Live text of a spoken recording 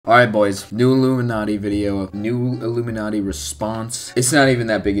Alright boys, new Illuminati video, new Illuminati response. It's not even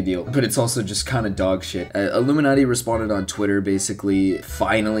that big a deal, but it's also just kind of dog shit. Illuminati responded on Twitter basically,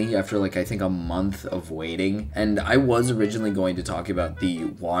 finally, after like I think a month of waiting. And I was originally going to talk about the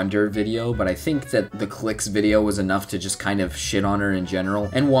Wander video, but I think that the Clicks video was enough to just kind of shit on her in general.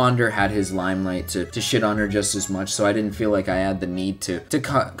 And Wander had his limelight to shit on her just as much, so I didn't feel like I had the need to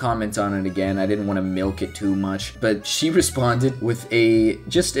comment on it again. I didn't want to milk it too much, but she responded with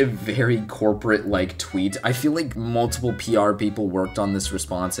just a very corporate like tweet. I feel like multiple PR people worked on this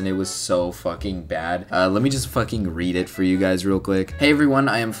response and it was so fucking bad. Let me just fucking read it for you guys real quick. Hey everyone,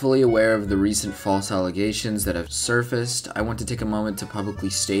 I am fully aware of the recent false allegations that have surfaced. I want to take a moment to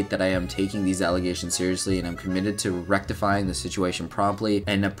publicly state that I am taking these allegations seriously and I'm committed to rectifying the situation promptly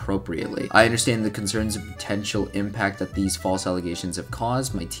and appropriately. I understand the concerns of potential impact that these false allegations have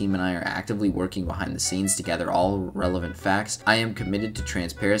caused. My team and I are actively working behind the scenes to gather all relevant facts. I am committed to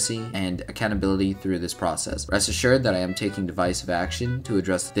transparency and accountability through this process. Rest assured that I am taking decisive action to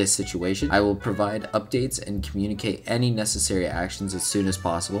address this situation. I will provide updates and communicate any necessary actions as soon as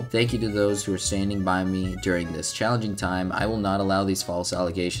possible. Thank you to those who are standing by me during this challenging time. I will not allow these false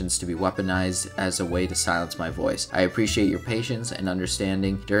allegations to be weaponized as a way to silence my voice. I appreciate your patience and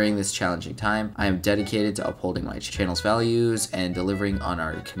understanding during this challenging time. I am dedicated to upholding my channel's values and delivering on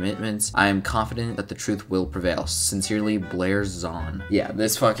our commitments. I am confident that the truth will prevail. Sincerely, Blair Zahn. Yeah,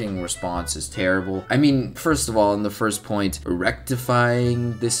 this fucking response is terrible. I mean, first of all, in the first point,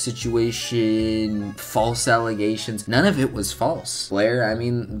 rectifying this situation, false allegations, none of it was false. Blair, I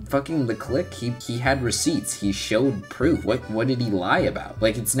mean, fucking the Click, he had receipts, he showed proof. What did he lie about?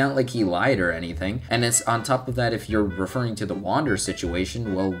 Like, it's not like he lied or anything. And it's on top of that, if you're referring to the Wander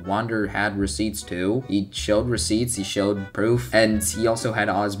situation, well, Wander had receipts too. He showed receipts, he showed proof, and he also had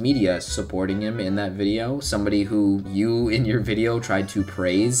Oz Media supporting him in that video, somebody who you in your video tried to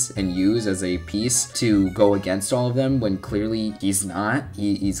praise and use as a piece to go against all of them when clearly he's not.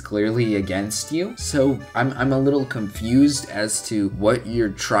 He's clearly against you. So I'm a little confused as to what you're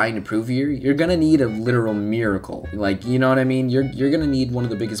trying to prove here. You're gonna need a literal miracle. Like, you know what I mean? You're gonna need one of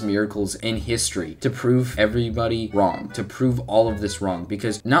the biggest miracles in history to prove everybody wrong, to prove all of this wrong,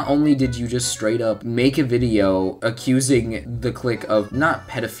 because not only did you just straight up make a video accusing the Click of not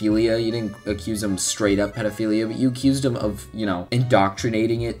pedophilia, you didn't accuse him straight up pedophilia, but you accused him of, you know,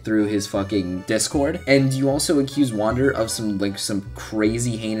 indoctrinating it through his fucking Discord, and you also accused Wander of some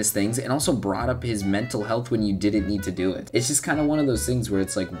crazy heinous things, and also brought up his mental health when you didn't need to do it. It's just kind of one of those things where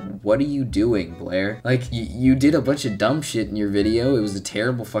it's like, what are you doing, Blair? Like, you did a bunch of dumb shit in your video, it was a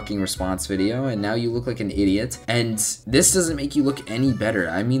terrible fucking response video, and now you look like an idiot, and this doesn't make you look any better.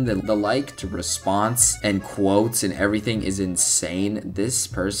 I mean, the like to response and quotes and everything is insane. This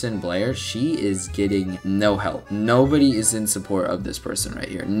person, Blair, she is getting no help. Nobody is in support of this person right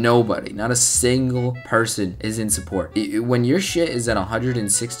here. Nobody, not a single person is in support. When your shit is at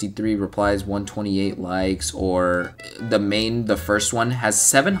 163 replies, 128 likes, or the first one has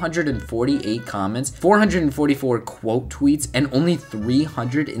 748 comments, 444 quote tweets, and only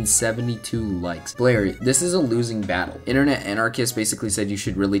 372 likes. Blair, this is a losing battle. Internet anarchists basically said you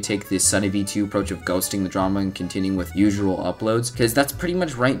should really take the Sunny V2 approach of ghosting the drama and continuing with usual uploads, because that's pretty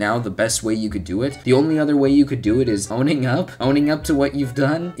much right now the best way you could do it. The only other way you could do it is owning up to what you've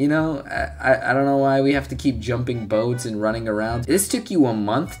done. You know, I don't know why we have to keep jumping boats and running around. This took you a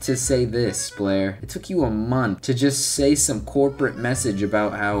month to say this, Blair. It took you a month to just say some corporate message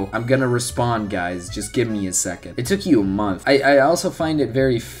about how I'm gonna respond, guys, just give me a second. It took you a month. I also find it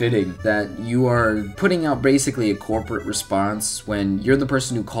very fitting that you are putting out basically a corporate response when you're the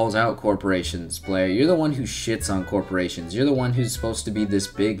person who calls out corporations, Blair. You're the one who shits on corporations. You're the one who's supposed to be this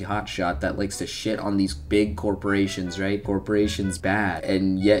big hotshot that likes to shit on these big corporations, right? Corporations bad.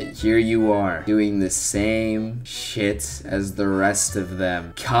 And yet here you are doing the same shit as the rest of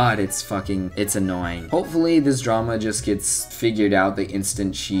them. God, it's annoying. Hopefully this drama just gets figured out the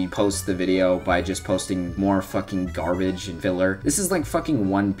instant she posts the video by just posting more fucking garbage and filler. This is like fucking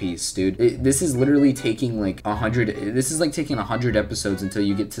One Piece, dude. This is literally taking like 100, this is like taking 100 episodes until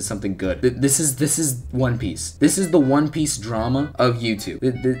you get to something good. This is One Piece. This is the One Piece drama of YouTube.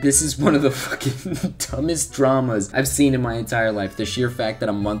 This is one of the fucking dumbest dramas I've seen in my entire life. The sheer fact that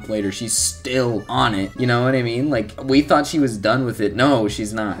a month later she's still on it, you know what I mean? Like, we thought she was done with it. No,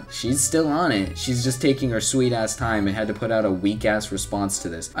 she's not. She's still on it. She's just taking her sweet ass time and had to put out a weak ass response to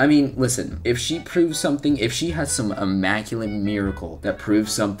this. I mean, listen, if she proves something, if she has some immaculate miracle that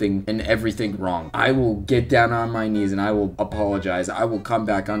proves something and everything wrong, I will get down on my knees and I will apologize. I will come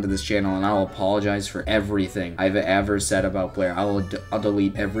back onto this channel and I'll apologize for everything I've ever said about Blair. I'll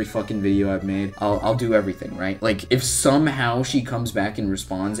delete every fucking video I've made. I'll do everything, right? Like, if somehow she comes comes back and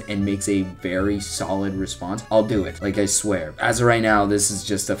responds and makes a very solid response, I'll do it. Like, I swear. As of right now, this is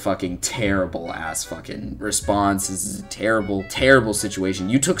just a fucking terrible ass fucking response. This is a terrible, terrible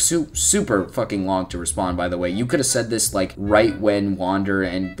situation. You took super fucking long to respond, by the way. You could have said this like right when Wander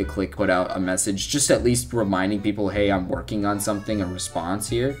and the Click put out a message, just at least reminding people, hey, I'm working on something, a response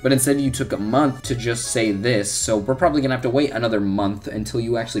here. But instead you took a month to just say this, so we're probably gonna have to wait another month until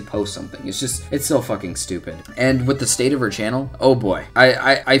you actually post something. It's so fucking stupid. And with the state of her channel, oh boy.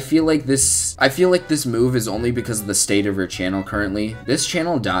 I feel like this move is only because of the state of her channel currently. This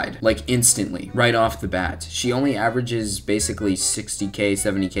channel died, like, instantly, right off the bat. She only averages basically 60k,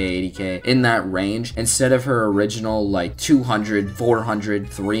 70k, 80k, in that range, instead of her original, like, 200, 400,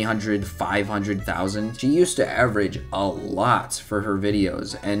 300, 500,000. She used to average a lot for her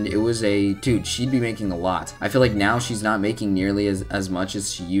videos, and it was dude, she'd be making a lot. I feel like now she's not making nearly as much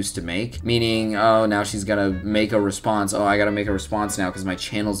as she used to make, meaning, oh, now she's gotta make a response. Oh, I gotta make a response now because my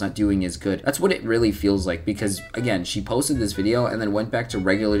channel's not doing as good. That's what it really feels like, because again, she posted this video and then went back to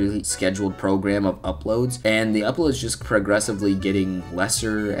regularly scheduled program of uploads, and the uploads just progressively getting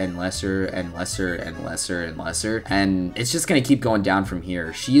lesser and lesser and lesser and lesser and lesser, and it's just gonna keep going down from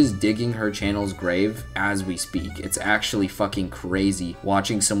here. She is digging her channel's grave as we speak. It's actually fucking crazy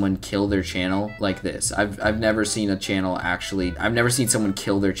watching someone kill their channel like this. I've never seen a channel actually, I've never seen someone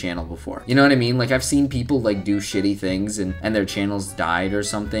kill their channel before. You know what I mean? Like, I've seen people like do shitty things and their channels died or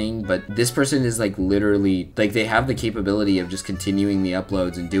something, but this person is like literally, like, they have the capability of just continuing the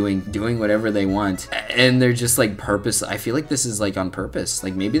uploads and doing whatever they want, and they're just like I feel like this is like on purpose.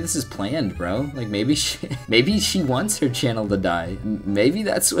 Like, maybe this is planned, bro. Like, maybe she wants her channel to die. Maybe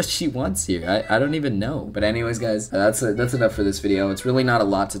that's what she wants here. I don't even know. But anyways, guys, that's enough for this video. It's really not a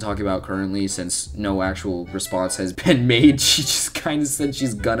lot to talk about currently since no actual response has been made. She just kind of said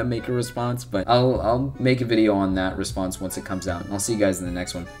she's gonna make a response, but I'll make a video on that response once it comes out. I'll see you guys in the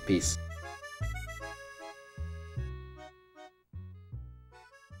next one. Peace.